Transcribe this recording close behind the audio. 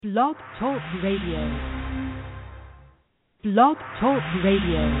Blog Talk Radio. Blog Talk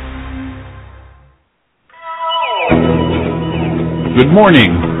Radio. Good morning,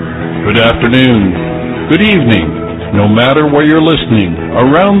 good afternoon, good evening, no matter where you're listening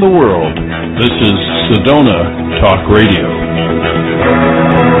around the world. This is Sedona Talk Radio.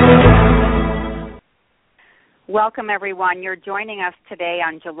 Welcome, everyone. You're joining us today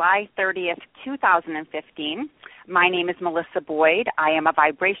on July 30th, 2015. My name is Melissa Boyd. I am a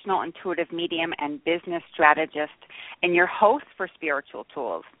vibrational intuitive medium and business strategist and your host for Spiritual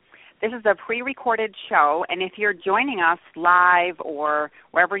Tools. This is a pre-recorded show, and if you're joining us live or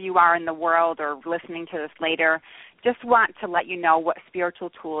wherever you are in the world or listening to this later, just want to let you know what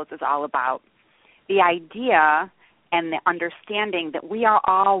Spiritual Tools is all about. The idea and the understanding that we are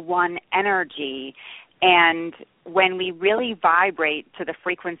all one energy, and when we really vibrate to the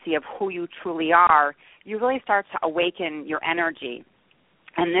frequency of who you truly are, you really start to awaken your energy.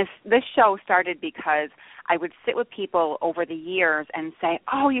 And this show started because I would sit with people over the years and say,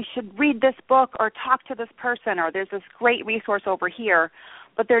 oh, you should read this book or talk to this person or there's this great resource over here.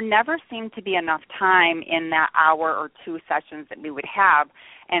 But there never seemed to be enough time in that hour or two sessions that we would have.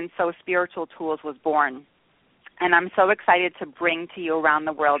 And so Spiritual Tools was born. And I'm so excited to bring to you around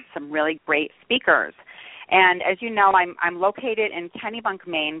the world some really great speakers. And as you know, I'm located in Kennebunk,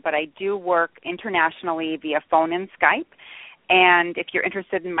 Maine, but I do work internationally via phone and Skype. And if you're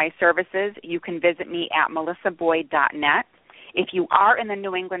interested in my services, you can visit me at melissaboyd.net. If you are in the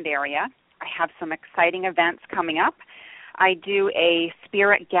New England area, I have some exciting events coming up. I do a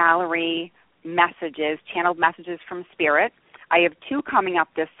Spirit Gallery messages, channeled messages from Spirit. I have two coming up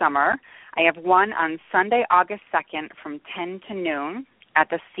this summer. I have one on Sunday, August 2nd from 10 to noon at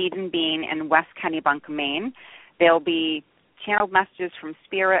the Seed and Bean in West Kennebunk, Maine. There'll be channeled messages from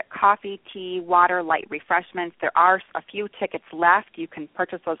Spirit, coffee, tea, water, light refreshments. There are a few tickets left. You can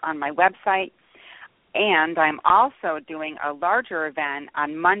purchase those on my website. And I'm also doing a larger event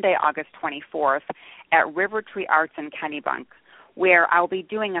on Monday, August 24th at River Tree Arts in Kennebunk, where I'll be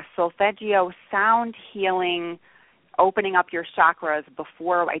doing a solfeggio sound healing, opening up your chakras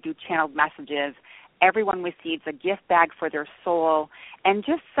before I do channeled messages. Everyone receives a gift bag for their soul and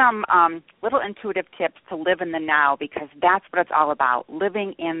just some little intuitive tips to live in the now, because that's what it's all about,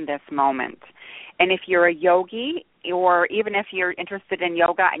 living in this moment. And if you're a yogi, or even if you're interested in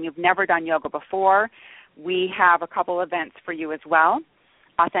yoga and you've never done yoga before, we have a couple events for you as well.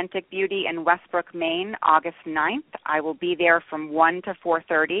 Authentic Beauty in Westbrook, Maine, August 9th. I will be there from 1 to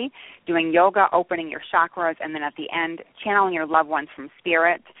 4:30 doing yoga, opening your chakras, and then at the end, channeling your loved ones from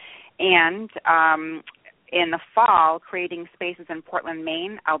Spirit. And in the fall, Creating Spaces in Portland,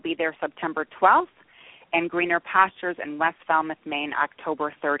 Maine, I'll be there September 12th, and Greener Pastures in West Falmouth, Maine,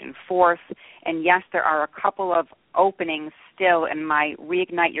 October 3rd and 4th. And yes, there are a couple of openings still in my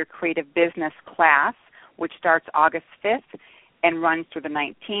Reignite Your Creative Business class, which starts August 5th and runs through the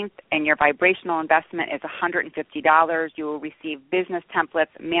 19th, and your vibrational investment is $150. You will receive business templates,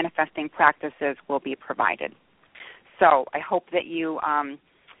 manifesting practices will be provided. So I hope that you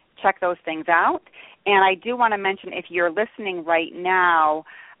check those things out. And I do want to mention, if you're listening right now,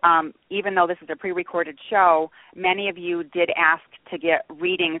 even though this is a pre-recorded show, many of you did ask to get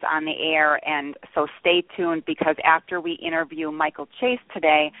readings on the air, and so stay tuned, because after we interview Michael Chase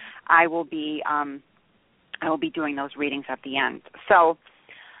today, I will be doing those readings at the end. So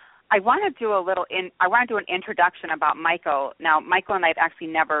I want to do an introduction about Michael. Now, Michael and I have actually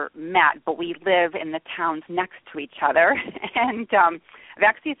never met, but we live in the towns next to each other, and I've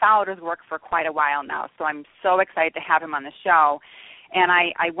actually followed his work for quite a while now, so I'm so excited to have him on the show. And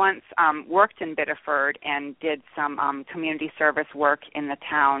I once worked in Biddeford and did some community service work in the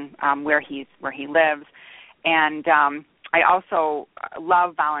town where he lives, and I also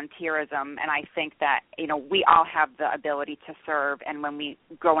love volunteerism, and I think that, we all have the ability to serve, and when we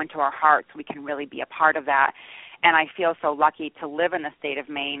go into our hearts, we can really be a part of that. And I feel so lucky to live in the state of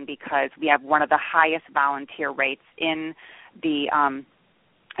Maine, because we have one of the highest volunteer rates in the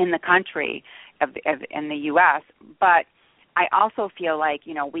country, in the U.S., but I also feel like,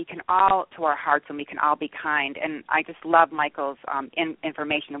 we can all, to our hearts, and we can all be kind. And I just love Michael's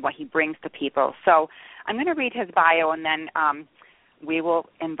information and what he brings to people. So I'm going to read his bio, and then we will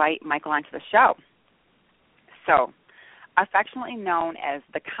invite Michael onto the show. So, affectionately known as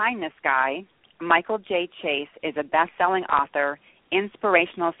the Kindness Guy, Michael J. Chase is a best-selling author,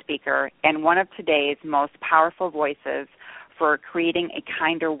 inspirational speaker, and one of today's most powerful voices for creating a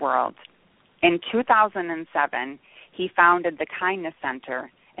kinder world. In 2007, he founded the Kindness Center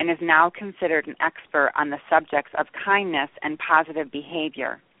and is now considered an expert on the subjects of kindness and positive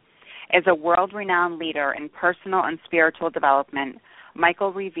behavior. As a world-renowned leader in personal and spiritual development,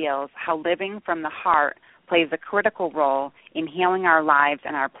 Michael reveals how living from the heart plays a critical role in healing our lives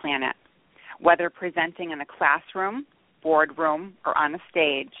and our planet. Whether presenting in a classroom, boardroom, or on a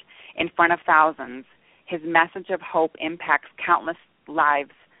stage in front of thousands, his message of hope impacts countless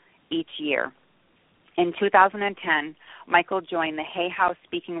lives each year. In 2010, Michael joined the Hay House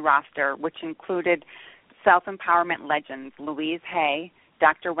speaking roster, which included self-empowerment legends Louise Hay,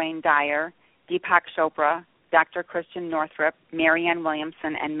 Dr. Wayne Dyer, Deepak Chopra, Dr. Christian Northrup, Marianne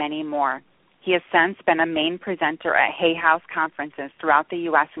Williamson, and many more. He has since been a main presenter at Hay House conferences throughout the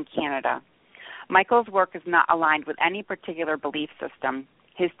U.S. and Canada. Michael's work is not aligned with any particular belief system.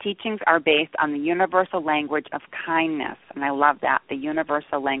 His teachings are based on the universal language of kindness, and I love that, the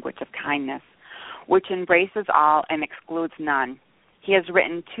universal language of kindness, which embraces all and excludes none. He has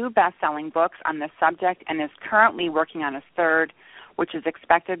written 2 best-selling books on this subject and is currently working on his 3rd, which is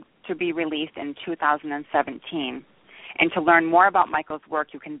expected to be released in 2017. And to learn more about Michael's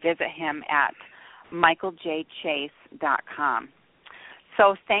work, you can visit him at michaeljchase.com.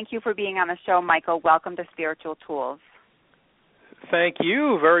 So thank you for being on the show, Michael. Welcome to Spiritual Tools. Thank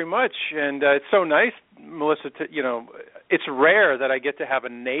you very much. And it's so nice, Melissa, it's rare that I get to have a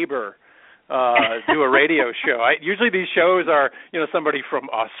neighbor do a radio show. Usually these shows are, somebody from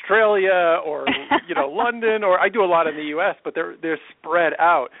Australia or, London, or I do a lot in the U.S., but they're spread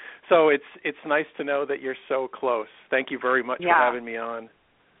out. So it's nice to know that you're so close. Thank you very much for having me on.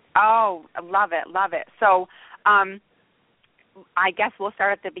 Oh, love it. So I guess we'll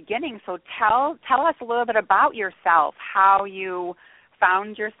start at the beginning. So tell us a little bit about yourself, how you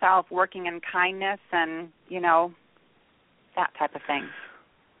found yourself working in kindness and, that type of thing.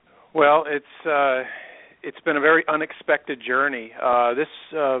 Well, it's been a very unexpected journey.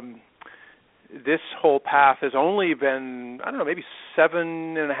 This whole path has only been, maybe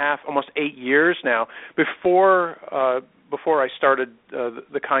 7.5, almost 8 years now. Before I started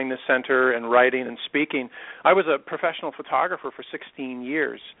the Kindness Center and writing and speaking, I was a professional photographer for 16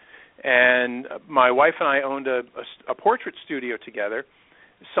 years, and my wife and I owned a portrait studio together.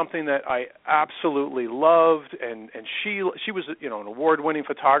 Something that I absolutely loved, and she was an award-winning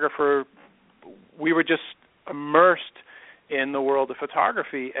photographer. We were just immersed in the world of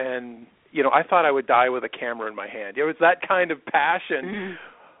photography, and I thought I would die with a camera in my hand. It was that kind of passion. Mm-hmm.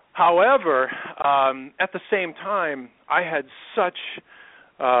 However, at the same time, I had such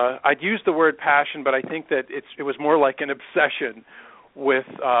I'd use the word passion, but I think that it was more like an obsession with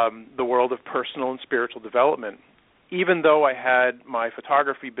the world of personal and spiritual development. Even though I had my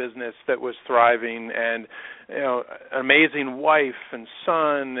photography business that was thriving and, an amazing wife and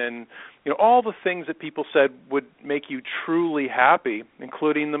son and, all the things that people said would make you truly happy,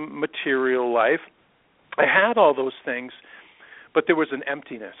 including the material life, I had all those things, but there was an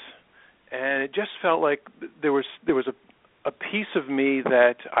emptiness. And it just felt like there was a piece of me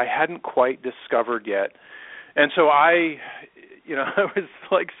that I hadn't quite discovered yet. And so I was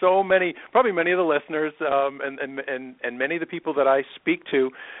like so many, probably many of the listeners and many of the people that I speak to,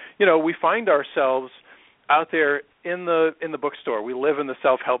 we find ourselves out there in the bookstore. We live in the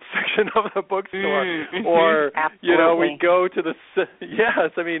self-help section of the bookstore. Mm-hmm. Or, Absolutely. We go to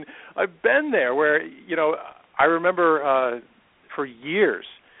yes, I've been there where, I remember for years,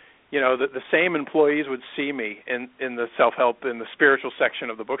 the same employees would see me in the self-help, in the spiritual section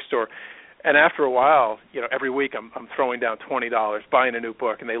of the bookstore. And after a while, every week I'm throwing down $20, buying a new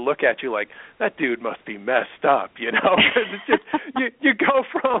book, and they look at you like, that dude must be messed up, Because it's just you go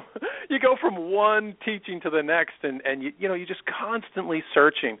from one teaching to the next, and you're just constantly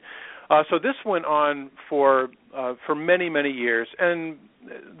searching. So this went on for many, many years, and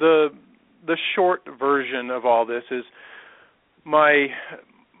the short version of all this is my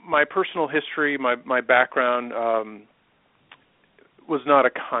personal history, my background. Was not a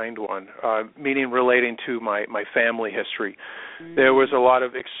kind one, meaning relating to my family history. Mm-hmm. There was a lot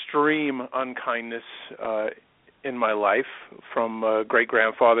of extreme unkindness in my life, from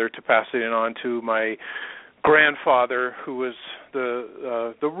great-grandfather to passing it on to my grandfather, who was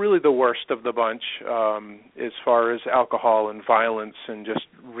the really the worst of the bunch as far as alcohol and violence and just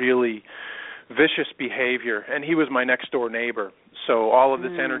really vicious behavior. And he was my next-door neighbor, so all of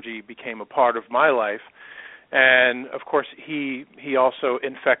this energy became a part of my life. And, of course, he also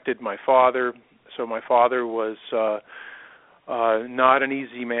infected my father, so my father was not an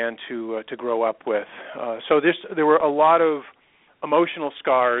easy man to grow up with. So there were a lot of emotional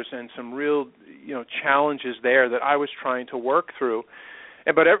scars and some real, challenges there that I was trying to work through.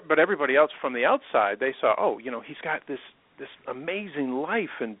 But everybody else from the outside, they saw, he's got this amazing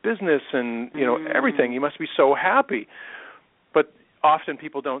life and business and, everything. He must be so happy. But often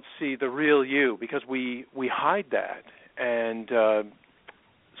people don't see the real you because we hide that. And,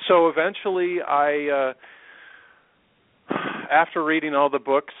 So eventually after reading all the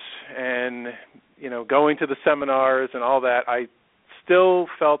books and, going to the seminars and all that, I still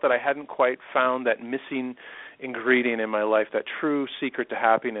felt that I hadn't quite found that missing ingredient in my life, that true secret to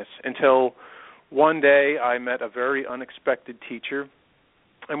happiness, until one day I met a very unexpected teacher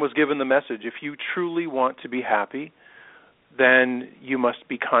and was given the message: if you truly want to be happy, then you must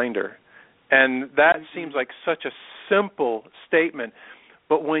be kinder. And that seems like such a simple statement,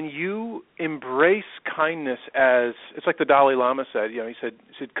 but when you embrace kindness as, it's like the Dalai Lama said, he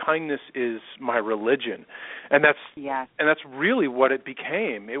said kindness is my religion. And that's really what it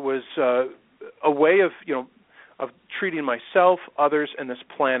became. It was a way of treating myself, others, and this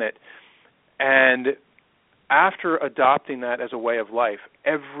planet. And after adopting that as a way of life,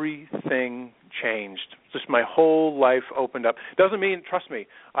 everything changed. Just my whole life opened up. Doesn't mean, trust me,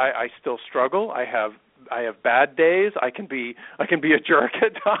 I still struggle. I have bad days. I can be a jerk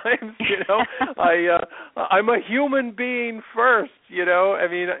at times. I'm a human being first. I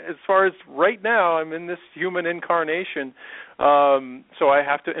mean, as far as right now, I'm in this human incarnation, so I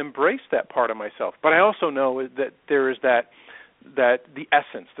have to embrace that part of myself. But I also know that there is that the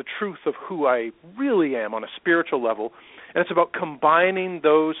essence, the truth of who I really am on a spiritual level, and it's about combining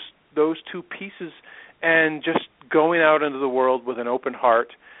those two pieces and just going out into the world with an open heart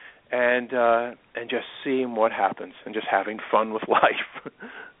and just seeing what happens and just having fun with life.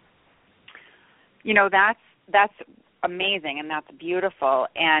 That's amazing and that's beautiful.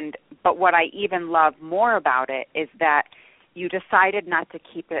 But what I even love more about it is that you decided not to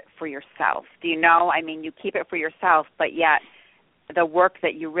keep it for yourself. Do you know? I mean, you keep it for yourself, but yet the work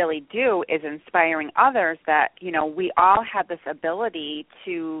that you really do is inspiring others that, we all have this ability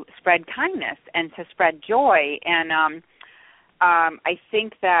to spread kindness and to spread joy. And I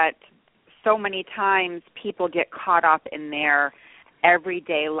think that so many times people get caught up in their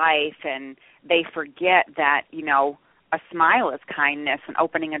everyday life and they forget that, a smile is kindness and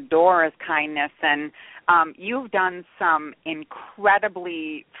opening a door is kindness. And you've done some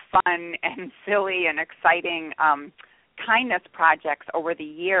incredibly fun and silly and exciting kindness projects over the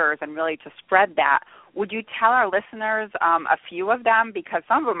years and really to spread that. Would you tell our listeners a few of them? Because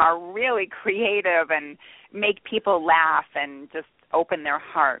some of them are really creative and make people laugh and just open their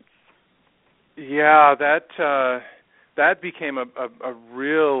hearts. Yeah, that became a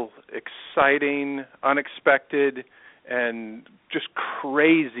real exciting, unexpected, and just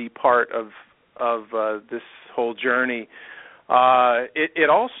crazy part of this whole journey. It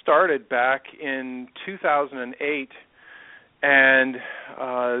all started back in 2008, and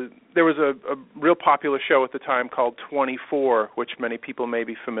there was a real popular show at the time called 24, which many people may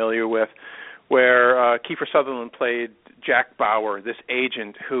be familiar with, where Kiefer Sutherland played Jack Bauer, this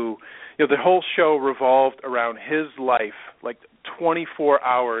agent who, the whole show revolved around his life, like 24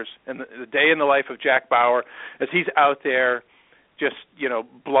 hours, and the day in the life of Jack Bauer as he's out there just,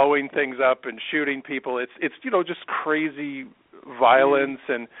 blowing things up and shooting people. It's just crazy violence,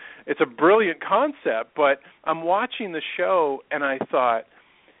 and it's a brilliant concept. But I'm watching the show, and I thought,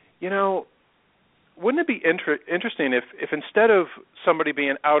 wouldn't it be interesting if instead of somebody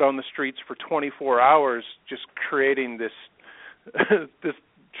being out on the streets for 24 hours just creating this this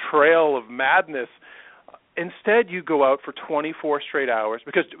trail of madness, instead you go out for 24 straight hours,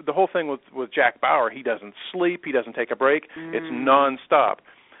 because the whole thing with Jack Bauer, he doesn't sleep, he doesn't take a break, it's nonstop.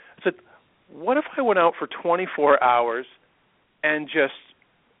 I said, what if I went out for 24 hours and just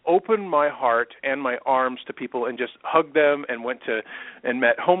opened my heart and my arms to people and just hugged them and went to and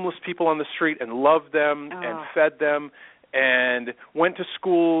met homeless people on the street and loved them and fed them and went to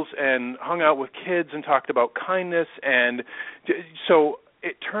schools and hung out with kids and talked about kindness. And so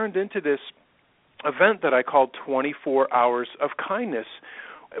it turned into this event that I called 24 Hours of Kindness,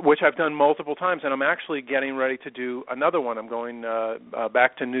 which I've done multiple times, and I'm actually getting ready to do another one. I'm going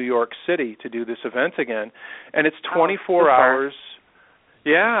back to New York City to do this event again, and it's 24 hours.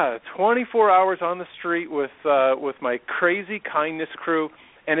 Yeah, 24 hours on the street with my crazy kindness crew,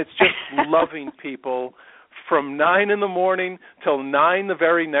 and it's just loving people from 9 in the morning till 9 the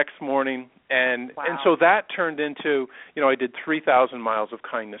very next morning. And so that turned into, I did 3,000 miles of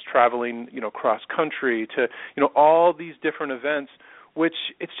kindness, traveling, cross country to, all these different events, which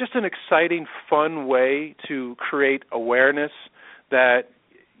it's just an exciting, fun way to create awareness that,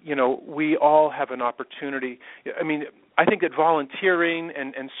 we all have an opportunity. I mean, I think that volunteering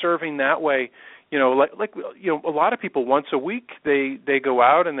and serving that way, a lot of people once a week they go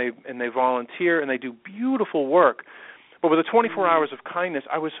out and they volunteer and they do beautiful work. But with the 24 hours of kindness,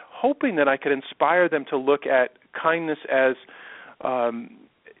 I was hoping that I could inspire them to look at kindness as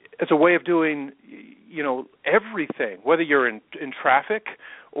a way of doing, everything, whether you're in traffic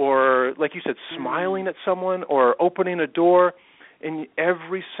or, like you said, smiling at someone or opening a door in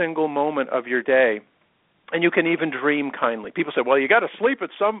every single moment of your day. And you can even dream kindly. People say, well, you got to sleep at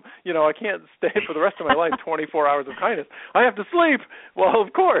some, I can't stay for the rest of my life 24 hours of kindness. I have to sleep. Well,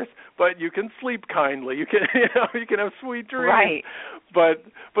 of course, but you can sleep kindly. You can, you can have sweet dreams. Right. But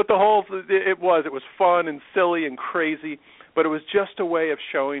the whole, it was fun and silly and crazy, but it was just a way of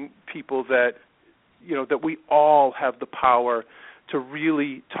showing people that, that we all have the power to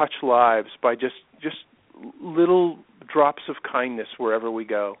really touch lives by just little drops of kindness wherever we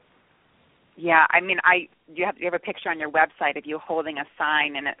go. Yeah, I mean, you have a picture on your website of you holding a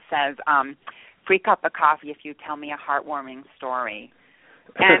sign, and it says, "Free cup of coffee if you tell me a heartwarming story."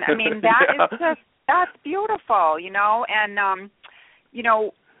 And I mean, that is that's beautiful, And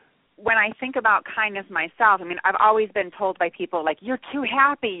when I think about kindness myself, I mean, I've always been told by people like, "You're too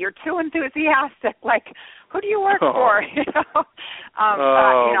happy, you're too enthusiastic." Like, who do you work for? What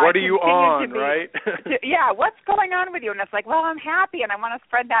are you on, right? Yeah, what's going on with you? And it's like, well, I'm happy, and I want to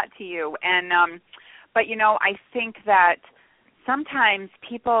spread that to you. And but I think that sometimes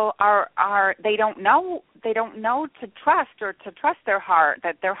people are they don't know to trust or to trust their heart,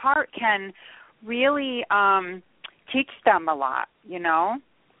 that their heart can really teach them a lot,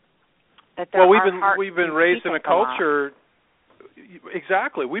 That we've been raised in a culture.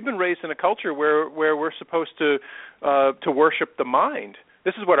 Exactly, we've been raised in a culture where we're supposed to worship the mind.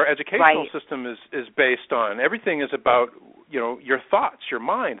 This is what our educational system is based on. Everything is about your thoughts, your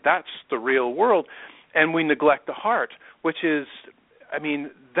mind. That's the real world, and we neglect the heart, which is, I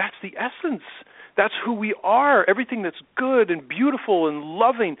mean, that's the essence. That's who we are. Everything that's good and beautiful and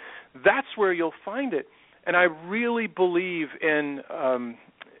loving, that's where you'll find it. And I really believe in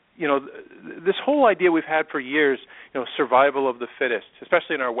this whole idea we've had for years, survival of the fittest,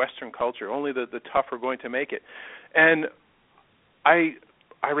 especially in our Western culture. Only the tough are going to make it. And I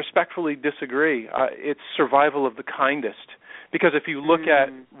respectfully disagree. It's survival of the kindest. Because if you look at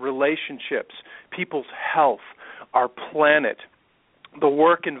relationships, people's health, our planet, the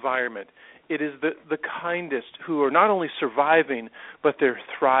work environment, it is the kindest who are not only surviving, but they're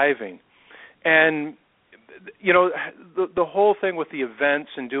thriving. And the whole thing with the events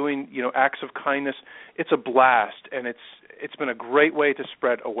and doing, acts of kindness, it's a blast, and it's been a great way to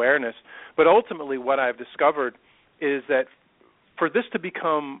spread awareness. But ultimately what I've discovered is that for this to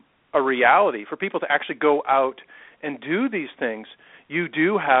become a reality, for people to actually go out and do these things, you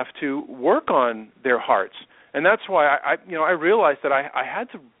do have to work on their hearts. And that's why I realized that I had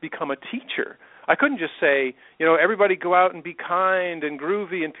to become a teacher. I couldn't just say, everybody go out and be kind and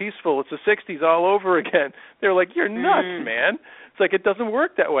groovy and peaceful. It's the 60s all over again. They're like, you're nuts, man. It's like it doesn't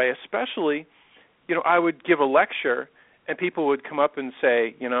work that way, especially, I would give a lecture and people would come up and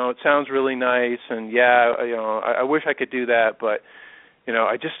say, it sounds really nice and, yeah, I wish I could do that, but,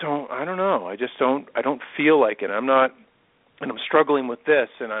 I just don't, I don't know. I don't feel like it. I'm struggling with this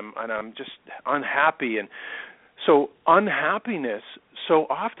and I'm just unhappy. And so unhappiness so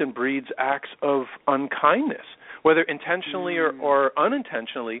often breeds acts of unkindness, whether intentionally or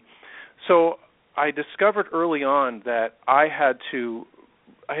unintentionally. So I discovered early on that I had to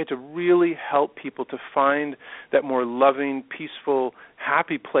really help people to find that more loving, peaceful,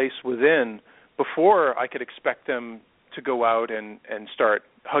 happy place within before I could expect them to go out and start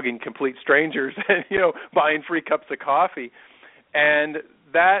hugging complete strangers and buying free cups of coffee. And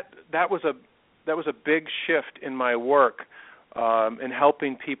that was a big shift in my work in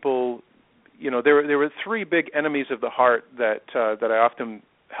helping people. There were three big enemies of the heart that I often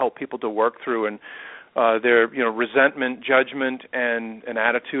help people to work through, and they're resentment, judgment, and an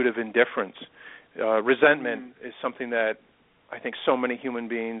attitude of indifference. Resentment is something that I think so many human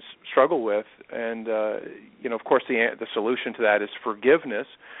beings struggle with, and of course the solution to that is forgiveness,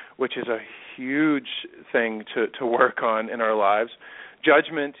 which is a huge thing to work on in our lives.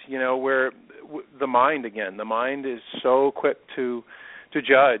 Judgment, where the mind is so quick to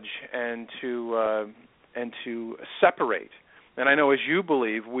judge and to separate. And I know, as you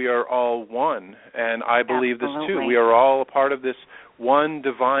believe, we are all one, and I believe this too. We are all a part of this one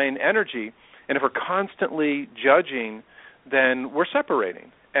divine energy, and if we're constantly judging, then we're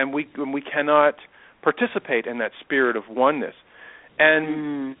separating, and we cannot participate in that spirit of oneness.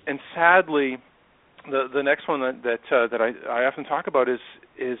 And sadly, the next one that I often talk about is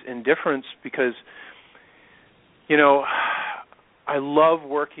indifference, because I love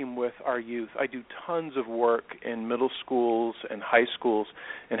working with our youth. I do tons of work in middle schools and high schools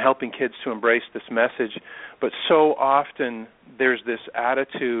and helping kids to embrace this message, but so often there's this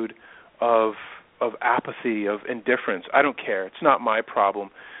attitude of apathy, of indifference. I don't care. It's not my problem.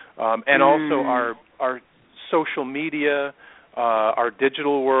 And also our social media, Our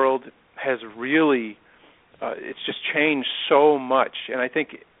digital world has really, it's just changed so much, and I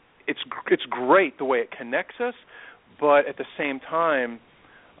think it's great the way it connects us, but at the same time,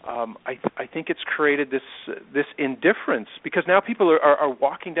 I think it's created this indifference, because now people are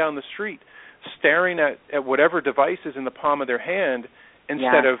walking down the street staring at whatever device is in the palm of their hand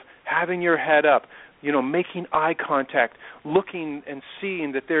instead of having your head up, making eye contact, looking and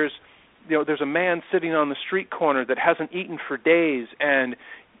seeing that there's a man sitting on the street corner that hasn't eaten for days, and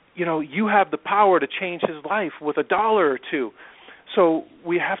you have the power to change his life with $1 or $2. So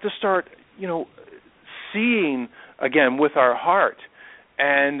we have to start, seeing again with our heart,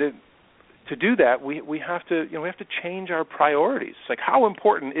 and to do that, we have to change our priorities. Like, how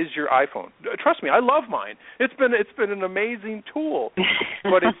important is your iPhone? Trust me, I love mine. It's been an amazing tool,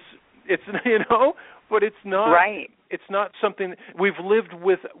 but it's but it's not right. It's not something we've lived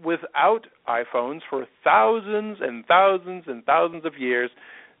without iPhones for thousands and thousands and thousands of years.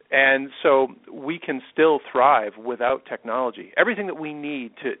 And so we can still thrive without technology. Everything that we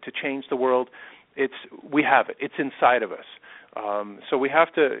need to change the world, we have it. It's inside of us. So we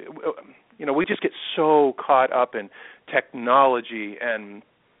have to, we just get so caught up in technology and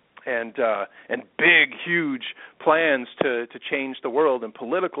big, huge plans to change the world and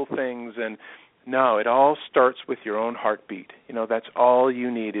political things. And no, it all starts with your own heartbeat. That's all you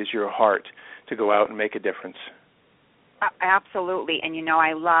need is your heart to go out and make a difference. Absolutely. And,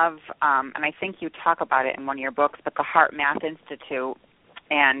 I love, and I think you talk about it in one of your books, but the Heart Math Institute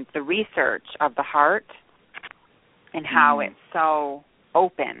and the research of the heart and how it's so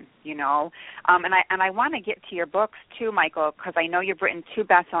open, And I want to get to your books too, Michael, because I know you've written 2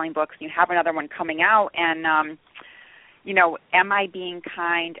 best-selling books. And you have another one coming out. And, Am I Being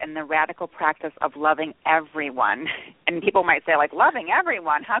Kind and the Radical Practice of Loving Everyone? And people might say, like, loving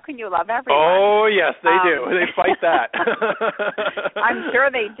everyone? How can you love everyone? Oh, yes, they do. They fight that. I'm sure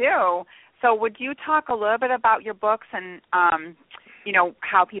they do. So would you talk a little bit about your books and,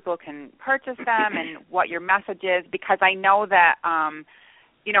 how people can purchase them and what your message is? Because I know that,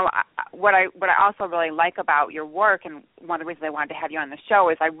 what I also really like about your work, and one of the reasons I wanted to have you on the show,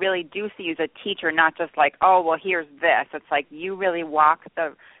 is I really do see you as a teacher, not just like, oh, well, here's this. It's like you really walk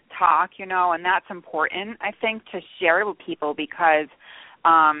the talk, and that's important, I think, to share with people, because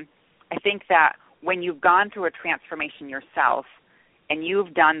I think that when you've gone through a transformation yourself and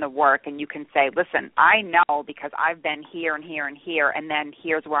you've done the work and you can say, listen, I know because I've been here and here and here, and then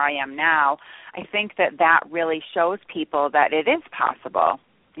here's where I am now, I think that really shows people that it is possible,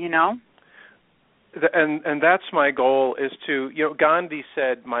 And that's my goal, is to, Gandhi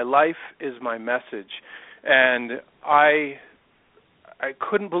said, my life is my message. And I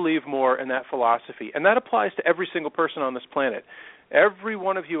couldn't believe more in that philosophy. And that applies to every single person on this planet. Every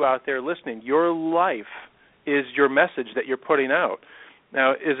one of you out there listening, your life is your message that you're putting out.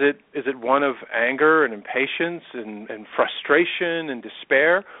 Now, is it one of anger and impatience and frustration and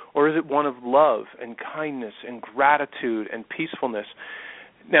despair, or is it one of love and kindness and gratitude and peacefulness?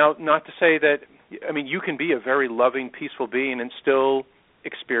 Now, not to say that, you can be a very loving, peaceful being and still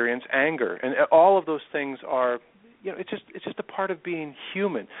experience anger, and all of those things are, it's just a part of being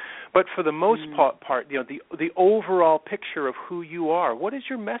human. But for the most part, the overall picture of who you are, what is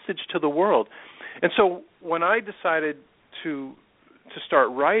your message to the world? And so when I decided to start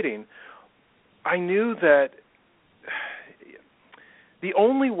writing, I knew that the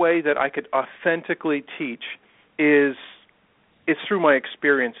only way that I could authentically teach is through my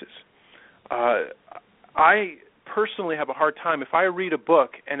experiences. I personally have a hard time if I read a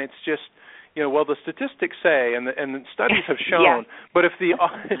book and it's just, the statistics say and the studies have shown, but if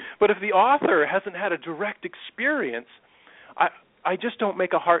the author hasn't had a direct experience, I just don't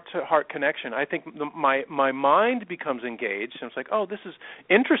make a heart-to-heart connection. I think my mind becomes engaged, and it's like, oh, this is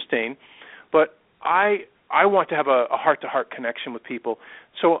interesting, but I want to have a heart-to-heart connection with people.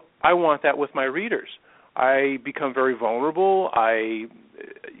 So I want that with my readers. I become very vulnerable. I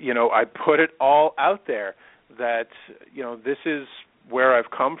put it all out there that, this is where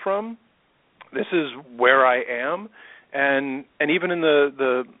I've come from. This is where I am. And even in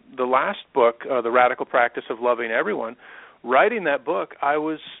the last book, The Radical Practice of Loving Everyone, writing that book, I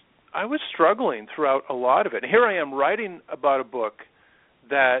was struggling throughout a lot of it. And here I am writing about a book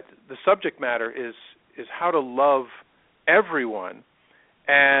that the subject matter is how to love everyone.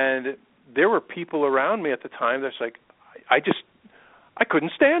 And there were people around me at the time that's like, I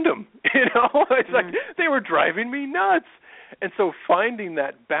couldn't stand them. It's like they were driving me nuts. And so finding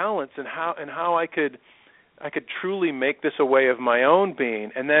that balance and how I could truly make this a way of my own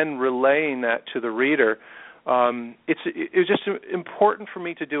being, and then relaying that to the reader. It was just important for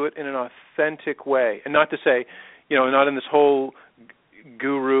me to do it in an authentic way, and not to say, not in this whole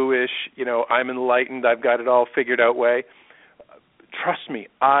guru-ish, I'm enlightened, I've got it all figured out way. Trust me,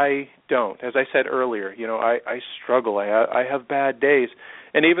 I don't. As I said earlier, I struggle. I have bad days,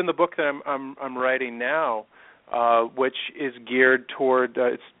 and even the book that I'm writing now, which is geared toward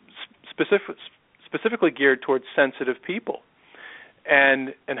it's specifically geared towards sensitive people,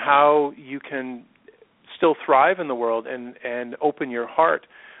 and how you can still thrive in the world and open your heart.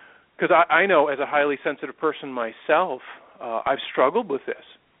 Because I know, as a highly sensitive person myself, I've struggled with this.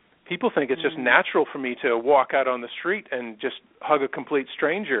 People think it's just natural for me to walk out on the street and just hug a complete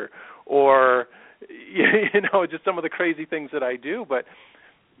stranger, or just some of the crazy things that I do. But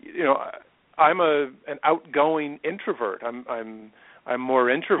I'm an outgoing introvert. I'm more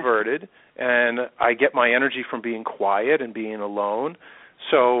introverted, and I get my energy from being quiet and being alone.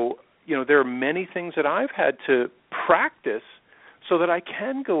 So there are many things that I've had to practice so that I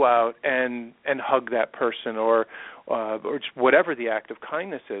can go out and hug that person, or just whatever the act of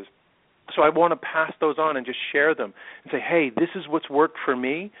kindness is. So I want to pass those on and just share them and say, hey, this is what's worked for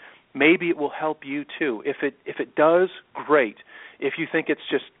me. Maybe it will help you too. If it does, great. If you think it's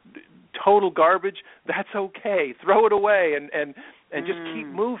just total garbage, that's okay. Throw it away and just keep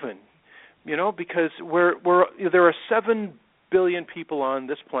moving. Because there are 7 billion people on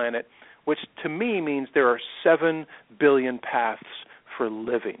this planet, which to me means there are 7 billion paths for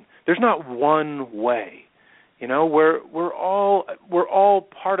living. There's not one way. We're all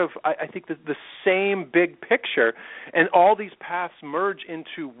part of, I think, the same big picture, and all these paths merge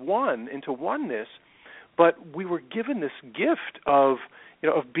into oneness. But we were given this gift of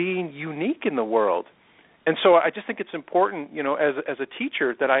being unique in the world, and so I just think it's important, as a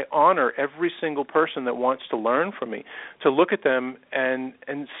teacher, that I honor every single person that wants to learn from me, to look at them and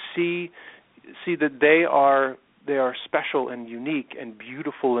see that they are special and unique and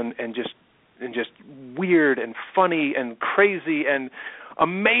beautiful and just weird and funny and crazy and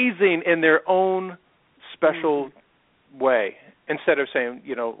amazing in their own special way, instead of saying,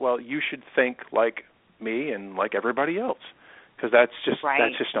 well, you should think like me and like everybody else, because that's just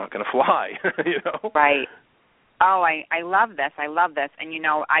not going to fly. Right. Oh, I love this. And,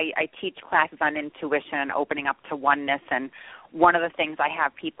 I teach classes on intuition and opening up to oneness, and one of the things I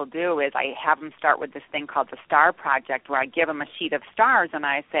have people do is I have them start with this thing called the Star Project, where I give them a sheet of stars and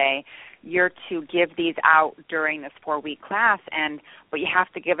I say, you're to give these out during this 4-week class, but you have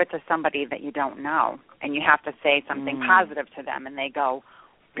to give it to somebody that you don't know, and you have to say something positive to them, and they go,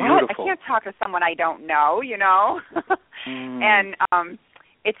 what? Beautiful. I can't talk to someone I don't know, And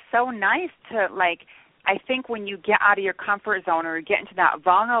it's so nice to, I think when you get out of your comfort zone or get into that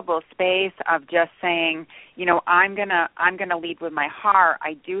vulnerable space of just saying, I'm gonna lead with my heart,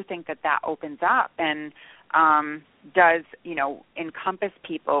 I do think that opens up and does, encompass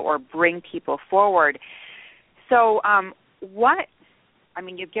people or bring people forward. So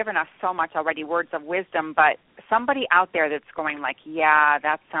you've given us so much already, words of wisdom, but somebody out there that's going like, yeah,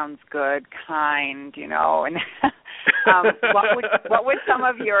 that sounds good, kind, and what would some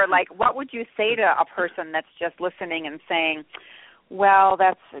of your, what would you say to a person that's just listening and saying, well,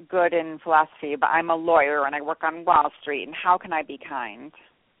 that's good in philosophy, but I'm a lawyer and I work on Wall Street, and how can I be kind?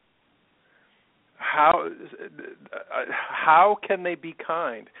 How can they be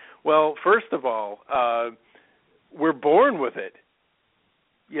kind? Well, first of all, we're born with it.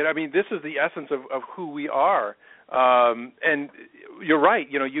 This is the essence of who we are. And you're right.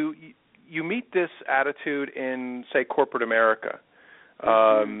 You meet this attitude in, say, corporate America.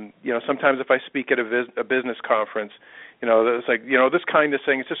 Sometimes if I speak at a business conference, it's like, this kindness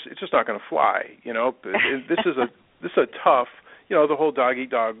thing, it's just not going to fly. This is a tough, the whole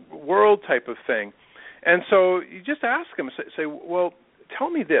dog-eat-dog world type of thing. And so you just ask them, say, well, tell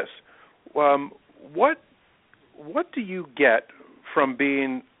me this. What do you get from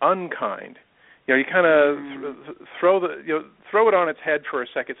being unkind? You kind of throw it on its head for a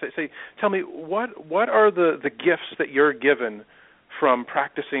second. Say, tell me, what are the gifts that you're given from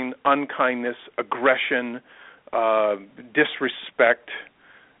practicing unkindness, aggression, disrespect,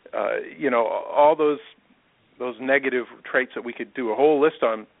 all those negative traits that we could do a whole list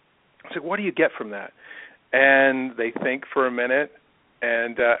on. I said, what do you get from that? And they think for a minute,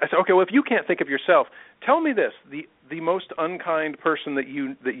 and I said, okay, well, if you can't think of yourself, tell me this: the most unkind person that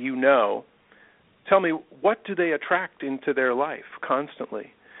you know. Tell me, what do they attract into their life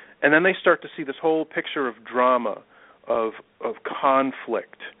constantly? And then they start to see this whole picture of drama, of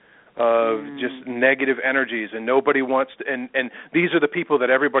conflict, of just negative energies, and nobody wants to, and these are the people that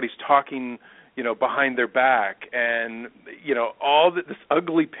everybody's talking, behind their back, and all this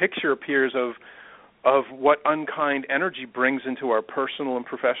ugly picture appears of what unkind energy brings into our personal and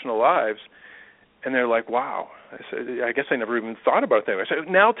professional lives. And they're like, wow. I said, I guess I never even thought about it that way. I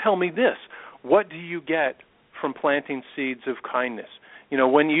said, now tell me this. What do you get from planting seeds of kindness? You know,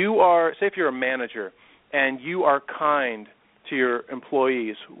 when you are, say if you're a manager and you are kind to your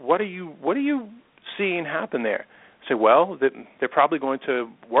employees, what are you seeing happen there? I say, well, they're probably going to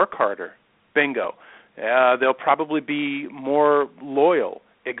work harder. Bingo. They'll probably be more loyal.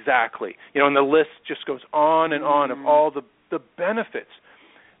 Exactly. You know, and the list just goes on and on of all the benefits.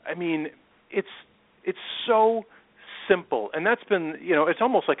 I mean, it's so simple, and that's been, you know, it's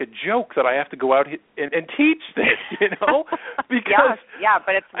almost like a joke that I have to go out and teach this, you know, because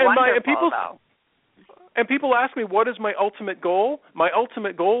but it's wonderful, though. And people ask me, what is my ultimate goal? My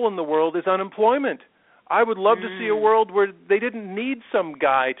ultimate goal in the world is unemployment. I would love to see a world where they didn't need some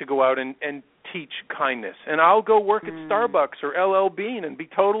guy to go out and teach kindness, and I'll go work at Starbucks or LL Bean and be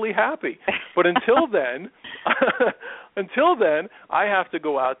totally happy. But until then, I have to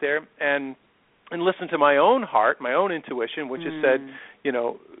go out there and listen to my own heart, my own intuition, which has said, you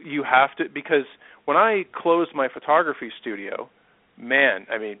know, you have to, because when I closed my photography studio, man,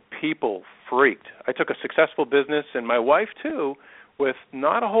 I mean, people freaked. I took a successful business, and my wife too, with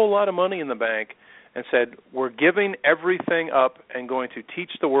not a whole lot of money in the bank, and said, we're giving everything up and going to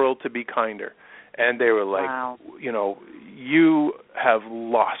teach the world to be kinder. And they were like, wow. You know, you have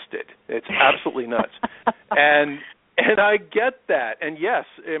lost it. It's absolutely nuts. And I get that. And yes,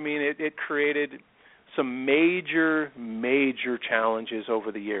 I mean, it created some major challenges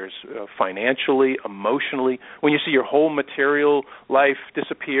over the years, financially, emotionally. When you see your whole material life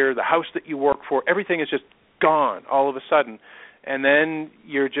disappear, the house that you work for, everything is just gone all of a sudden. And then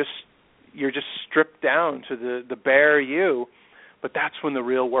you're just stripped down to the bare you. But that's when the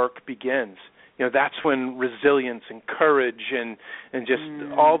real work begins. You know, that's when resilience and courage and just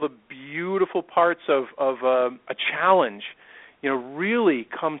all the beautiful parts of a challenge, you know, really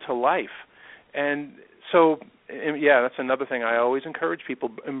come to life. And so, yeah, that's another thing I always encourage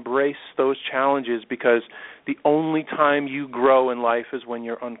people, embrace those challenges, because the only time you grow in life is when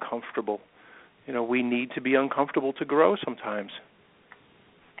you're uncomfortable. You know, we need to be uncomfortable to grow sometimes.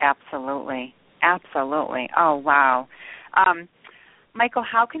 Absolutely. Oh, wow. Michael,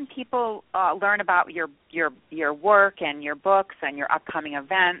 how can people learn about your work and your books and your upcoming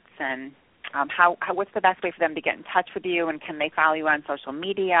events, and how what's the best way for them to get in touch with you, and can they follow you on social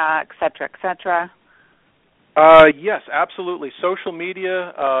media, et cetera, et cetera? Yes, absolutely. Social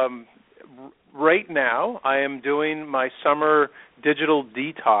media. Right now, I am doing my summer digital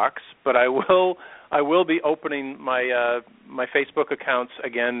detox, but I will be opening my Facebook accounts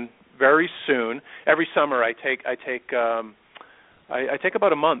again very soon. Every summer, I take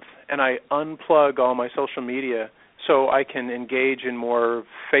about a month and I unplug all my social media so I can engage in more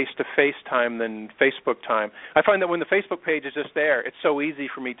face-to-face time than Facebook time. I find that when the Facebook page is just there, it's so easy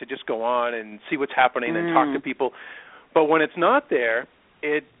for me to just go on and see what's happening and talk to people. But when it's not there,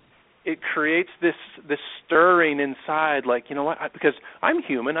 it creates this stirring inside, like, you know what, because I'm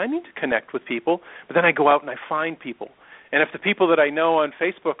human, I need to connect with people, but then I go out and I find people. And if the people that I know on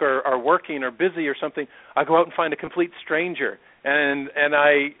Facebook are working or busy or something, I go out and find a complete stranger, and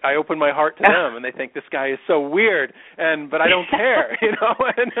I open my heart to them, and they think this guy is so weird, but I don't care, you know.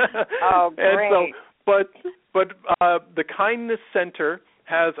 And, oh, great. And so, but the Kindness Center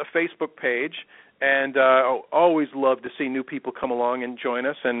has a Facebook page, and I'll always love to see new people come along and join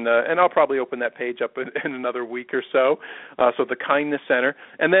us, and I'll probably open that page up in another week or so. So the Kindness Center,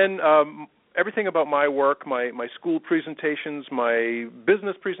 and then everything about my work, my school presentations, my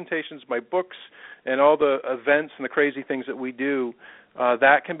business presentations, my books, and all the events and the crazy things that we do,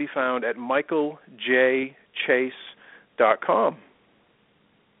 that can be found at michaeljchase.com.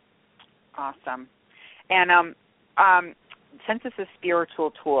 Awesome. And since this is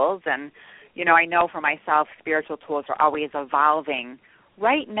spiritual tools, and, you know, I know for myself spiritual tools are always evolving.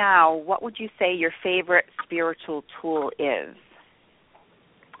 Right now, what would you say your favorite spiritual tool is?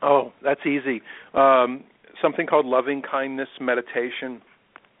 Oh, that's easy. Something called loving kindness meditation.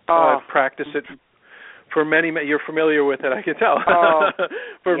 I've practiced it for many. You're familiar with it, I can tell.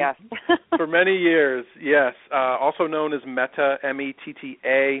 Yes. For many years, yes. Also known as Metta,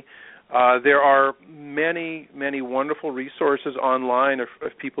 METTA. There are many wonderful resources online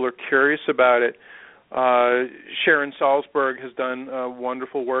if people are curious about it. Sharon Salzberg has done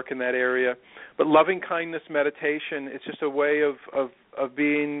wonderful work in that area. But loving kindness meditation, it's just a way of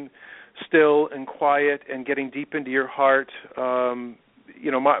being still and quiet and getting deep into your heart. You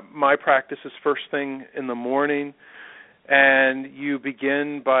know, my practice is first thing in the morning, and you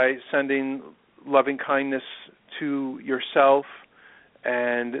begin by sending loving kindness to yourself,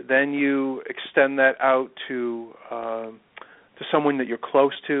 and then you extend that out to someone that you're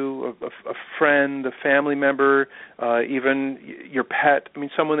close to, a friend, a family member, even your pet. I mean,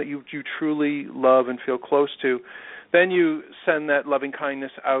 someone that you truly love and feel close to. Then you send that loving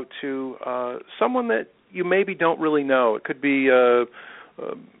kindness out to someone that you maybe don't really know. It could be a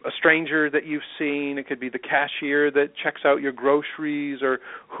stranger that you've seen. It could be the cashier that checks out your groceries, or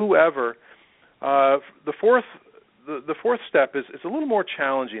whoever. The fourth step is a little more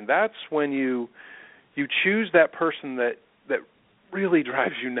challenging. That's when you choose that person that really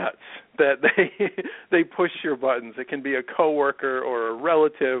drives you nuts, that they push your buttons. It can be a coworker or a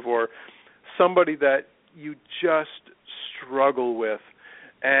relative or somebody that you just struggle with,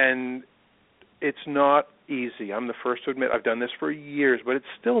 and it's not easy. I'm the first to admit I've done this for years, but it's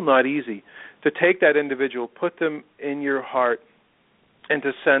still not easy to take that individual, put them in your heart, and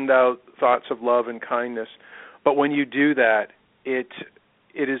to send out thoughts of love and kindness. But when you do that, it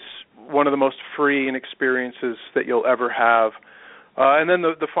is one of the most freeing experiences that you'll ever have. And then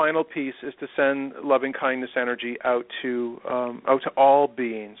the final piece is to send loving kindness energy out to all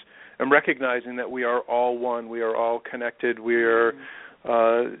beings, and recognizing that we are all one, we are all connected, we are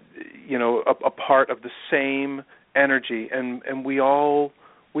a part of the same energy, and we all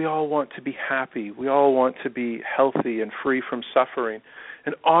want to be happy, we all want to be healthy and free from suffering,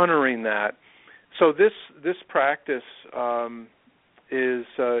 and honoring that. So this practice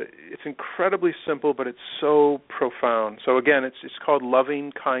it's incredibly simple, but it's so profound. So again, it's called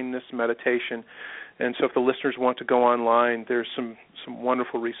Loving Kindness Meditation. And so if the listeners want to go online, there's some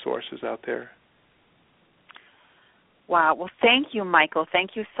wonderful resources out there. Wow. Well, thank you, Michael.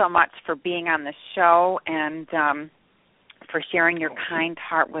 Thank you so much for being on the show and for sharing your kind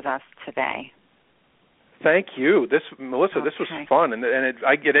heart with us today. Thank you. Melissa, this was fun, and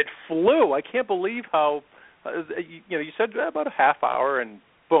it flew. I can't believe how you said about a half hour, and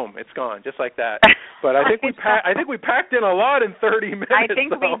boom, it's gone, just like that. But I think we packed in a lot in 30 minutes. I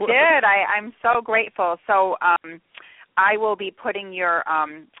think we did. I'm so grateful. So I will be putting your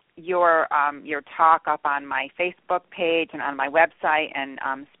talk up on my Facebook page and on my website, and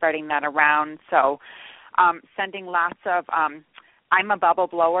spreading that around. So sending lots of. I'm a bubble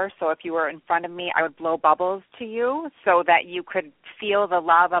blower, so if you were in front of me, I would blow bubbles to you so that you could feel the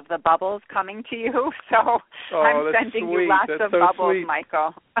love of the bubbles coming to you. So I'm sending you lots of bubbles, sweet.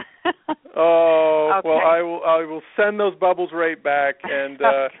 Michael. Okay. Well, I will send those bubbles right back, and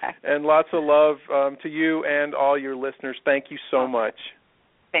and lots of love to you and all your listeners. Thank you so much.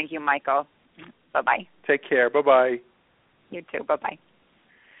 Thank you, Michael. Bye-bye. Take care. Bye-bye. You too. Bye-bye.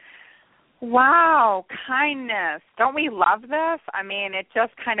 Wow, kindness. Don't we love this? I mean, it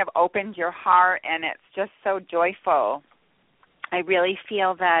just kind of opens your heart, and it's just so joyful. I really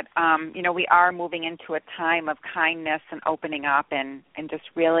feel that, we are moving into a time of kindness and opening up and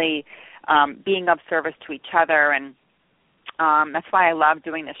just really being of service to each other. And that's why I love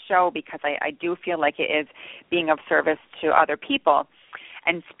doing this show, because I do feel like it is being of service to other people.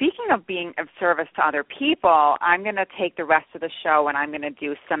 And speaking of being of service to other people, I'm going to take the rest of the show and I'm going to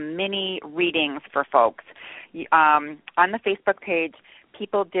do some mini readings for folks. On the Facebook page,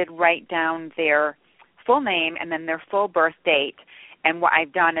 people did write down their full name and then their full birth date. And what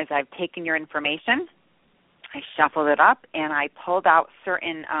I've done is I've taken your information, I shuffled it up, and I pulled out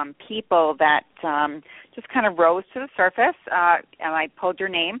certain people that just kind of rose to the surface, and I pulled your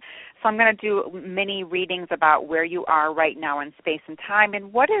name. So I'm going to do mini readings about where you are right now in space and time,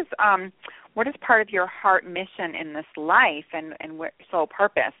 and what is part of your heart mission in this life and soul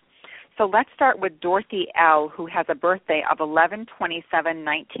purpose. So let's start with Dorothy L., who has a birthday of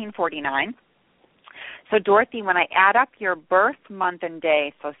 11/27/1949. So, Dorothy, when I add up your birth month and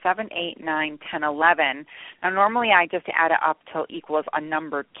day, so 7, 8, 9, 10, 11, now normally I just add it up till equals a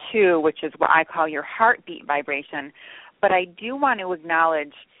number 2, which is what I call your heartbeat vibration. But I do want to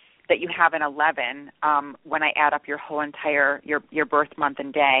acknowledge that you have an 11 when I add up your whole entire, your birth month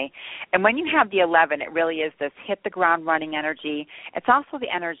and day. And when you have the 11, it really is this hit the ground running energy. It's also the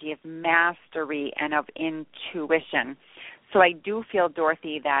energy of mastery and of intuition. So I do feel,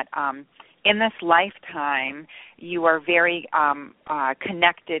 Dorothy, that in this lifetime, you are very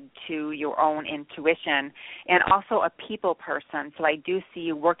connected to your own intuition and also a people person. So I do see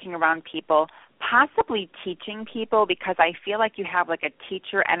you working around people, possibly teaching people, because I feel like you have like a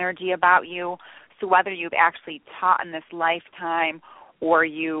teacher energy about you. So whether you've actually taught in this lifetime or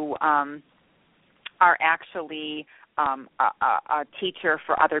you are actually a teacher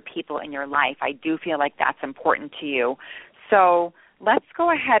for other people in your life, I do feel like that's important to you. So let's go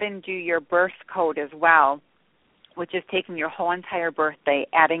ahead and do your birth code as well, which is taking your whole entire birthday,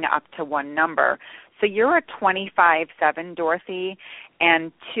 adding up to one number. So you're a 25/7, Dorothy,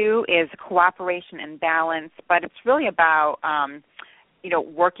 and 2 is cooperation and balance, but it's really about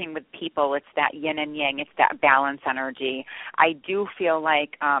working with people. It's that yin and yang. It's that balance energy. I do feel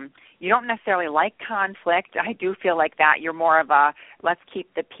like you don't necessarily like conflict. I do feel like that you're more of a let's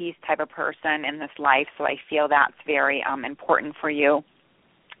keep the peace type of person in this life, so I feel that's very important for you.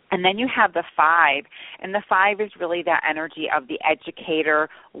 And then you have the 5, and the 5 is really that energy of the educator,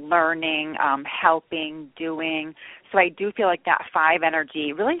 learning, helping, doing. So I do feel like that 5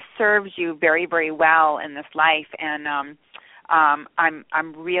 energy really serves you very, very well in this life, and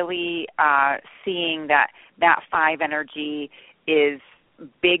I'm really seeing that 5 energy is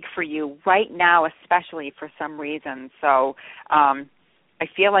big for you right now, especially for some reason. So I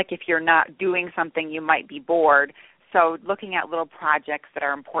feel like if you're not doing something, you might be bored. So looking at little projects that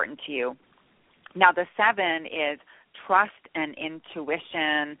are important to you. Now the 7 is trust and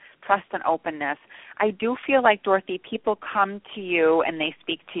intuition, trust and openness. I do feel like, Dorothy, people come to you and they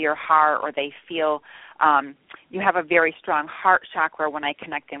speak to your heart, or they feel you have a very strong heart chakra when I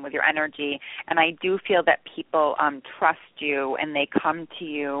connect in with your energy, and I do feel that people trust you and they come to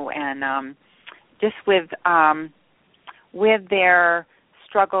you and just with their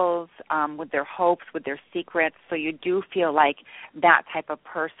struggles, with their hopes, with their secrets. So you do feel like that type of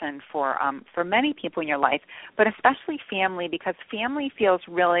person for many people in your life, but especially family, because family feels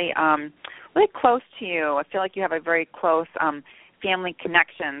really really close to you. I feel like you have a very close family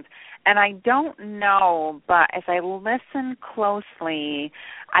connections. And I don't know, but as I listen closely,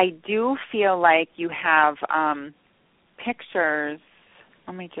 I do feel like you have pictures.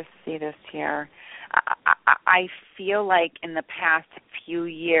 Let me just see this here. I feel like in the past few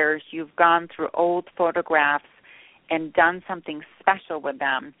years you've gone through old photographs and done something special with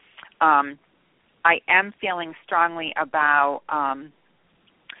them. I am feeling strongly about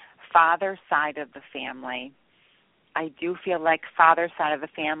father's side of the family. I do feel like father's side of the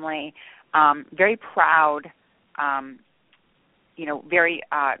family, very proud, very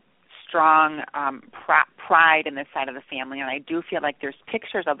strong pride in this side of the family, and I do feel like there's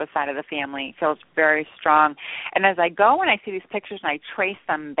pictures of the side of the family. It feels very strong. And as I go and I see these pictures and I trace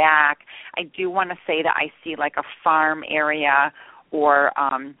them back, I do want to say that I see like a farm area, or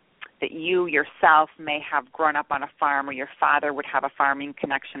that you yourself may have grown up on a farm, or your father would have a farming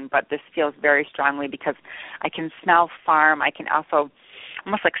connection, but this feels very strongly because I can smell farm. I can also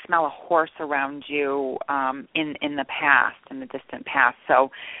almost like smell a horse around you in the past, in the distant past.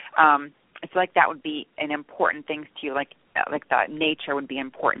 So I feel like that would be an important thing to you, like the nature would be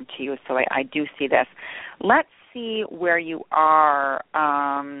important to you. So I do see this. Let's see where you are.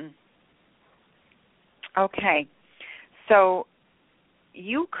 Okay. So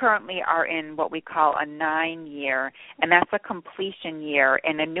you currently are in what we call a 9-year, and that's a completion year.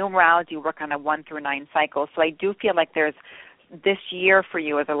 And in numerology, you work on a 1 through 9 cycle. So I do feel like there's this year for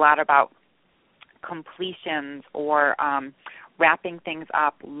you is a lot about completions, or wrapping things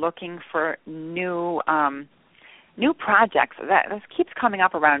up, looking for new projects. This keeps coming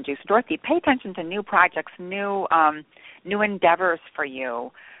up around you. So Dorothy, pay attention to new projects, new endeavors for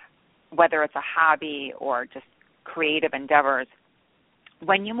you, whether it's a hobby or just creative endeavors.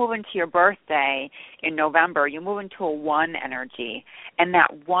 When you move into your birthday in November, you move into a 1 energy, and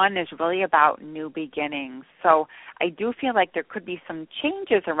that 1 is really about new beginnings. So I do feel like there could be some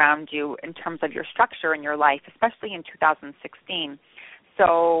changes around you in terms of your structure in your life, especially in 2016.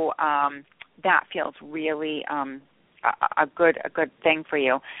 So that feels really a good thing for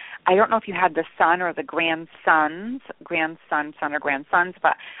you. I don't know if you had the son or the son or grandsons,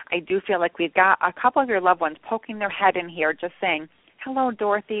 but I do feel like we've got a couple of your loved ones poking their head in here just saying, "Hello,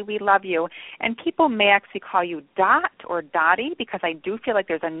 Dorothy, we love you." And people may actually call you Dot or Dottie, because I do feel like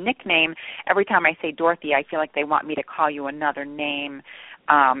there's a nickname. Every time I say Dorothy, I feel like they want me to call you another name.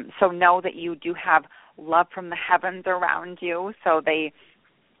 So know that you do have love from the heavens around you. So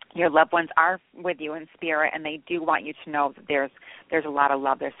your loved ones are with you in spirit, and they do want you to know that there's a lot of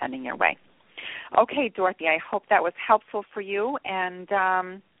love they're sending your way. Okay, Dorothy, I hope that was helpful for you. And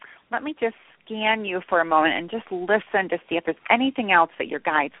let me just scan you for a moment and just listen to see if there's anything else that your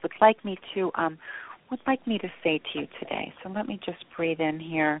guides would like me to say to you today. So let me just breathe in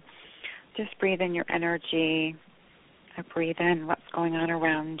here. Just breathe in your energy. I breathe in what's going on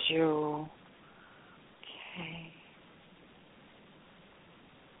around you. Okay.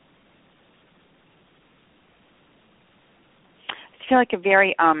 I feel like a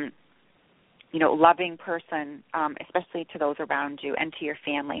very loving person, especially to those around you and to your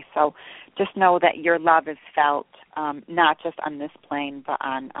family. So just know that your love is felt not just on this plane, but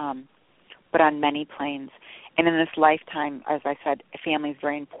on many planes. And in this lifetime, as I said, family is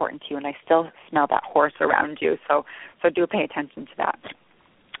very important to you, and I still smell that horse around you, so do pay attention to that.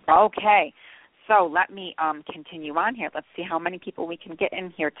 Okay, so let me continue on here. Let's see how many people we can get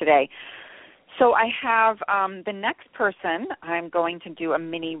in here today. So I have the next person I'm going to do a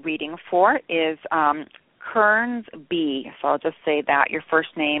mini reading for is Kearns B. So I'll just say that, your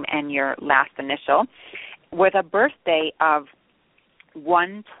first name and your last initial, with a birthday of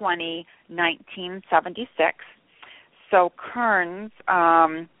 1/20/1976. So Kearns,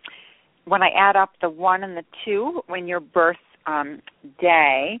 when I add up the 1 and the 2 when your birth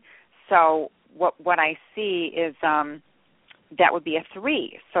day, so what I see is that would be a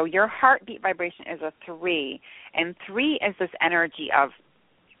 3. So your heartbeat vibration is a 3, and 3 is this energy of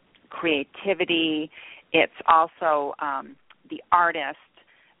creativity. It's also the artist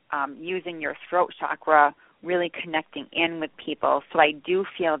using your throat chakra, really connecting in with people. So I do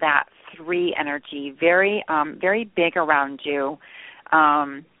feel that 3 energy very very big around you.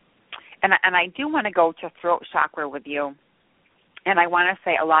 And I do want to go to throat chakra with you. And I want to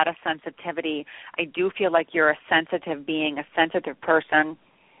say a lot of sensitivity. I do feel like you're a sensitive being, a sensitive person.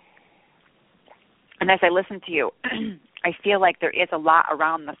 And as I listen to you, I feel like there is a lot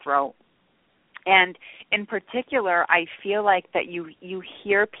around the throat. And in particular, I feel like that you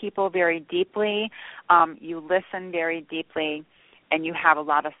hear people very deeply, you listen very deeply, and you have a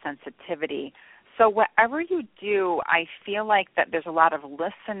lot of sensitivity. So whatever you do, I feel like that there's a lot of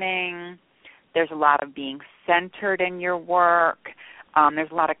listening, there's a lot of being centered in your work,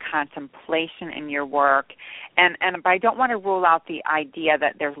 there's a lot of contemplation in your work, but I don't want to rule out the idea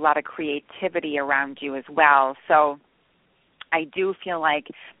that there's a lot of creativity around you as well. So I do feel like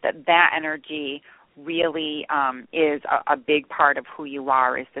that energy really is a big part of who you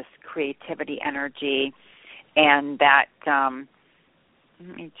are, is this creativity energy, and that,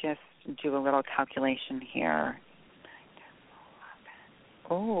 let me just do a little calculation here.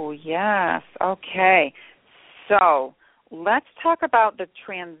 Oh, yes. Okay. So let's talk about the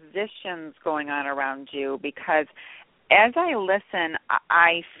transitions going on around you, because as I listen,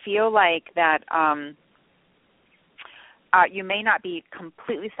 I feel like that you may not be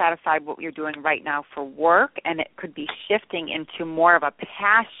completely satisfied with what you're doing right now for work, and it could be shifting into more of a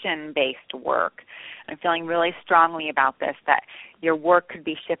passion-based work. I'm feeling really strongly about this, that your work could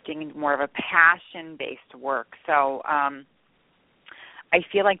be shifting into more of a passion-based work. So I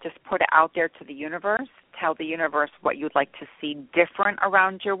feel like just put it out there to the universe. Tell the universe what you'd like to see different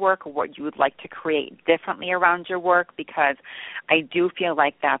around your work, or what you would like to create differently around your work, because I do feel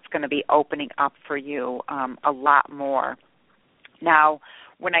like that's going to be opening up for you a lot more. Now,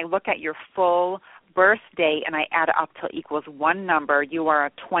 when I look at your full birth date and I add it up till it equals 1 number, you are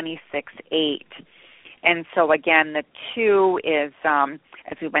a 26-8. And so, again, the 2 is,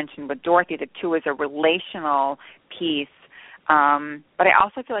 as we mentioned with Dorothy, the 2 is a relational piece. But I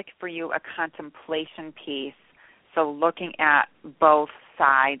also feel like for you, a contemplation piece, so looking at both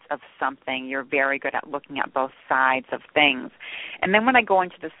sides of something. You're very good at looking at both sides of things. And then when I go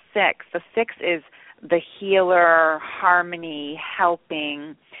into the 6 is the healer, harmony,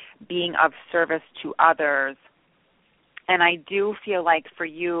 helping, being of service to others. And I do feel like for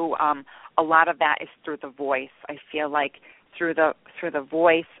you, a lot of that is through the voice. I feel like through the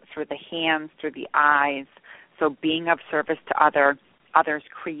voice, through the hands, through the eyes. So being of service to others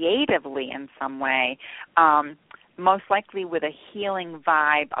creatively in some way, most likely with a healing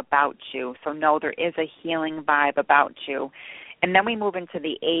vibe about you. So know there is a healing vibe about you. And then we move into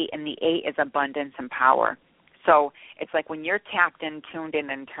the 8, and the 8 is abundance and power. So it's like when you're tapped in, tuned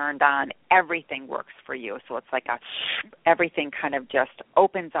in, and turned on, everything works for you. So it's like everything kind of just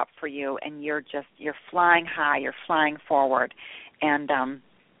opens up for you, and you're flying high, you're flying forward. And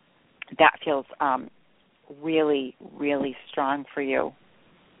that feels really, really strong for you.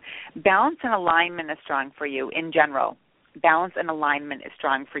 Balance and alignment is strong for you in general. Balance and alignment is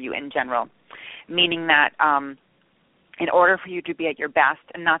strong for you in general, meaning that in order for you to be at your best,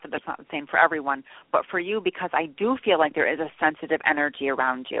 and not that that's not the same for everyone, but for you, because I do feel like there is a sensitive energy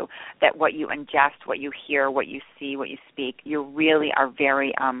around you, that what you ingest, what you hear, what you see, what you speak, you really are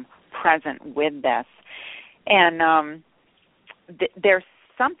very present with this. And there's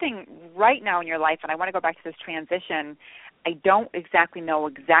something right now in your life, and I want to go back to this transition. I don't exactly know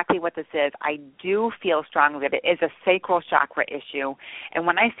exactly what this is. I do feel strongly that it is a sacral chakra issue. And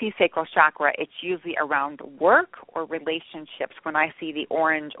when I see sacral chakra, it's usually around work or relationships when I see the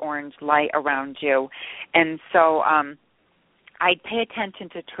orange light around you. And so I'd pay attention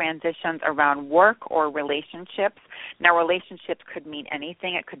to transitions around work or relationships. Now, relationships could mean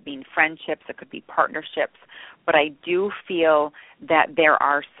anything. It could mean friendships. It could be partnerships. But I do feel that there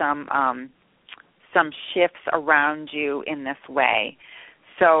are some some shifts around you in this way.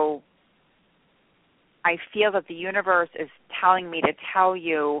 So I feel that the universe is telling me to tell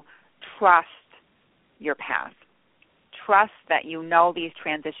you, trust your path. Trust that you know these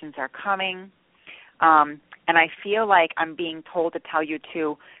transitions are coming. And I feel like I'm being told to tell you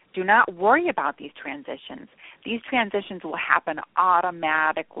to do not worry about these transitions. These transitions will happen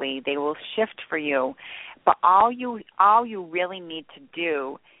automatically. They will shift for you. But all you really need to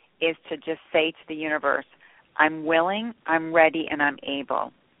do is to just say to the universe, I'm willing, I'm ready, and I'm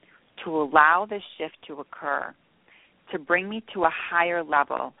able to allow this shift to occur, to bring me to a higher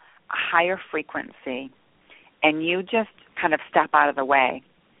level, a higher frequency, and you just kind of step out of the way.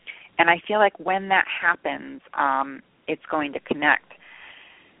 And I feel like when that happens, it's going to connect.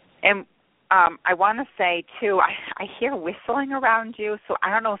 And I want to say, too, I hear whistling around you, so I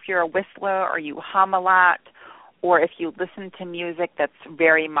don't know if you're a whistler or you hum a lot, or if you listen to music that's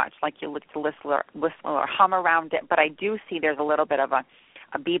very much like you whistle or hum around it, but I do see there's a little bit of a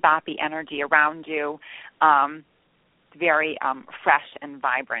beboppy energy around you, very fresh and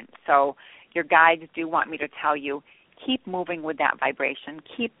vibrant. So your guides do want me to tell you, keep moving with that vibration,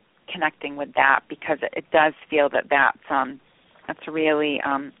 keep connecting with that, because it does feel that's really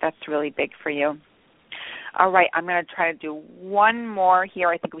big for you. All right, I'm going to try to do one more here.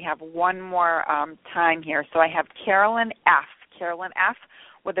 I think we have one more time here. So I have Carolyn F. Carolyn F.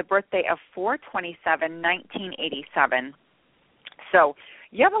 with a birthday of 4/27/1987. So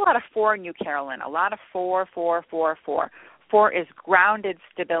you have a lot of 4 in you, Carolyn, a lot of 4, 4, 4, 4. 4 is grounded,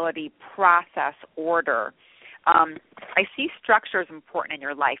 stability, process, order. I see structure is important in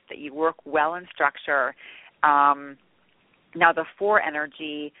your life, that you work well in structure. Now the 4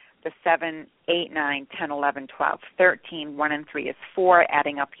 energy, the 7, 8, 9, 10, 11, 12, 13, 1 and 3 is 4,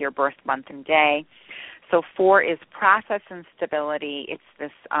 adding up your birth month and day. So 4 is process and stability. It's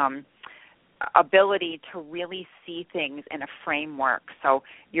this ability to really see things in a framework. So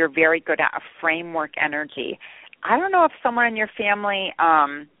you're very good at a framework energy. I don't know if someone in your family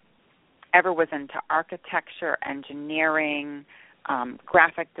ever was into architecture, engineering,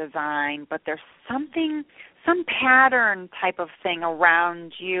 graphic design, but there's some pattern type of thing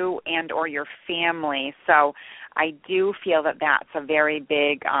around you and or your family. So I do feel that that's a very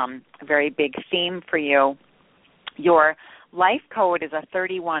big theme for you. Your life code is a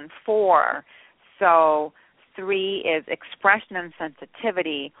 31-4, so 3 is expression and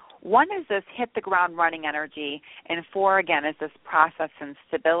sensitivity. 1 is this hit the ground running energy, and 4 again is this process and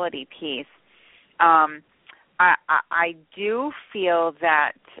stability piece. I do feel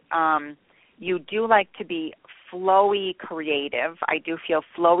that you do like to be flowy creative. I do feel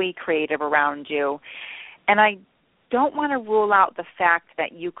flowy creative around you. And I don't want to rule out the fact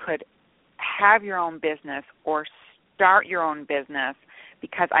that you could have your own business or start your own business,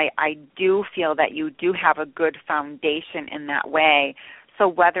 because I do feel that you do have a good foundation in that way. So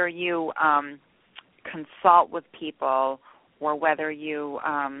whether you consult with people or whether you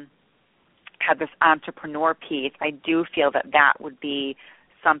have this entrepreneur piece, I do feel that would be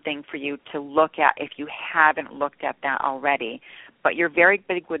something for you to look at if you haven't looked at that already. But you're very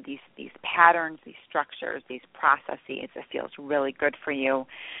big with these patterns, these structures, these processes. It feels really good for you.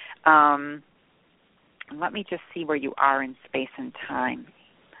 Let me just see where you are in space and time. 9,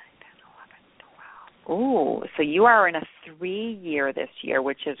 10, 11, 12. Ooh, so you are in a 3-year this year,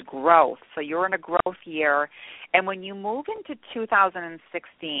 which is growth. So you're in a growth year. And when you move into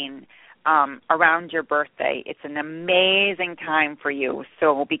 2016, around your birthday, it's an amazing time for you.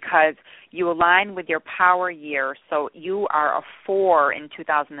 So because you align with your power year, so you are a 4 in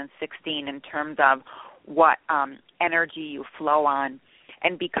 2016 in terms of what energy you flow on.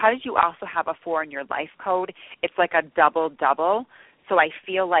 And because you also have a 4 in your life code, it's like a double-double. So I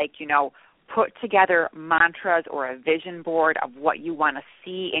feel like, put together mantras or a vision board of what you want to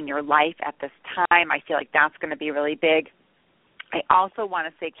see in your life at this time. I feel like that's going to be really big. I also want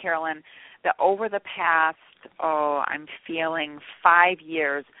to say, Carolyn, that over the past, I'm feeling 5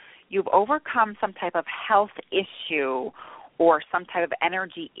 years, you've overcome some type of health issue or some type of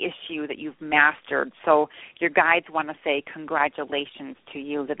energy issue that you've mastered. So your guides want to say congratulations to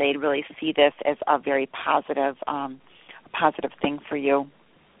you, that they really see this as a very positive thing for you.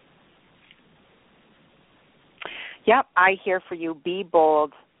 Yep, I hear for you, be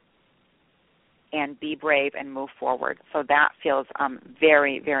bold and be brave and move forward. So that feels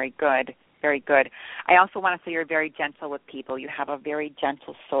very, very good, very good. I also want to say you're very gentle with people. You have a very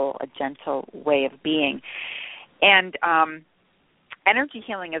gentle soul, a gentle way of being. And energy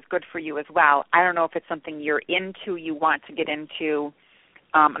healing is good for you as well. I don't know if it's something you're into, you want to get into.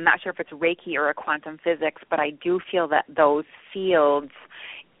 I'm not sure if it's Reiki or a quantum physics, but I do feel that those fields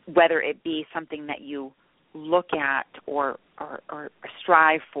whether it be something that you look at or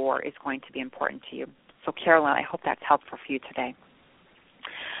strive for, is going to be important to you. So, Carolyn, I hope that's helpful for you today.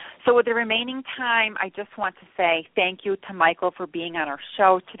 So with the remaining time, I just want to say thank you to Michael for being on our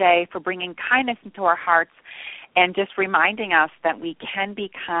show today, for bringing kindness into our hearts, and just reminding us that we can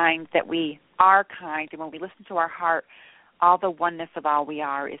be kind, that we are kind, and when we listen to our heart, all the oneness of all we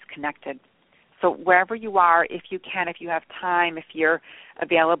are is connected. So wherever you are, if you can, if you have time, if you're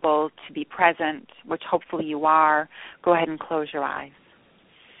available to be present, which hopefully you are, go ahead and close your eyes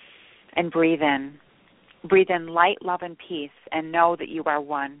and breathe in. Breathe in light, love, and peace, and know that you are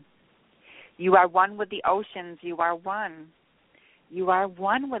one. You are one with the oceans. You are one. You are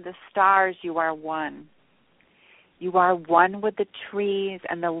one with the stars. You are one. You are one with the trees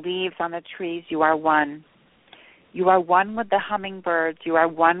and the leaves on the trees. You are one. You are one with the hummingbirds. You are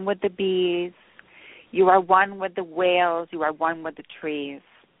one with the bees. You are one with the whales. You are one with the trees.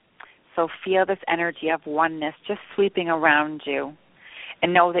 So feel this energy of oneness just sweeping around you.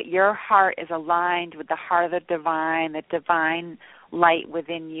 And know that your heart is aligned with the heart of the divine light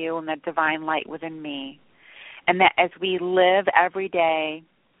within you and the divine light within me. And that as we live every day,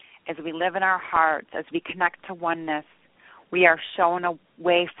 as we live in our hearts, as we connect to oneness, we are shown a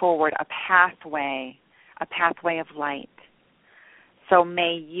way forward, a pathway of light. So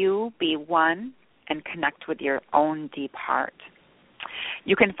may you be one and connect with your own deep heart.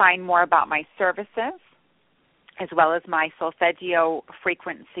 You can find more about my services, as well as my solfeggio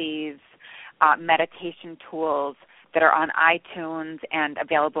frequencies, meditation tools that are on iTunes and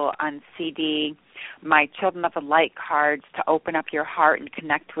available on CD, my Children of the Light cards to open up your heart and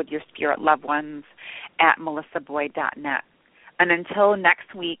connect with your spirit loved ones at melissaboyd.net. And until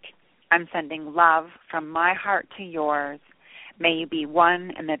next week, I'm sending love from my heart to yours. May you be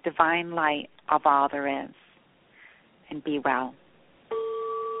one in the divine light of all there is. And be well.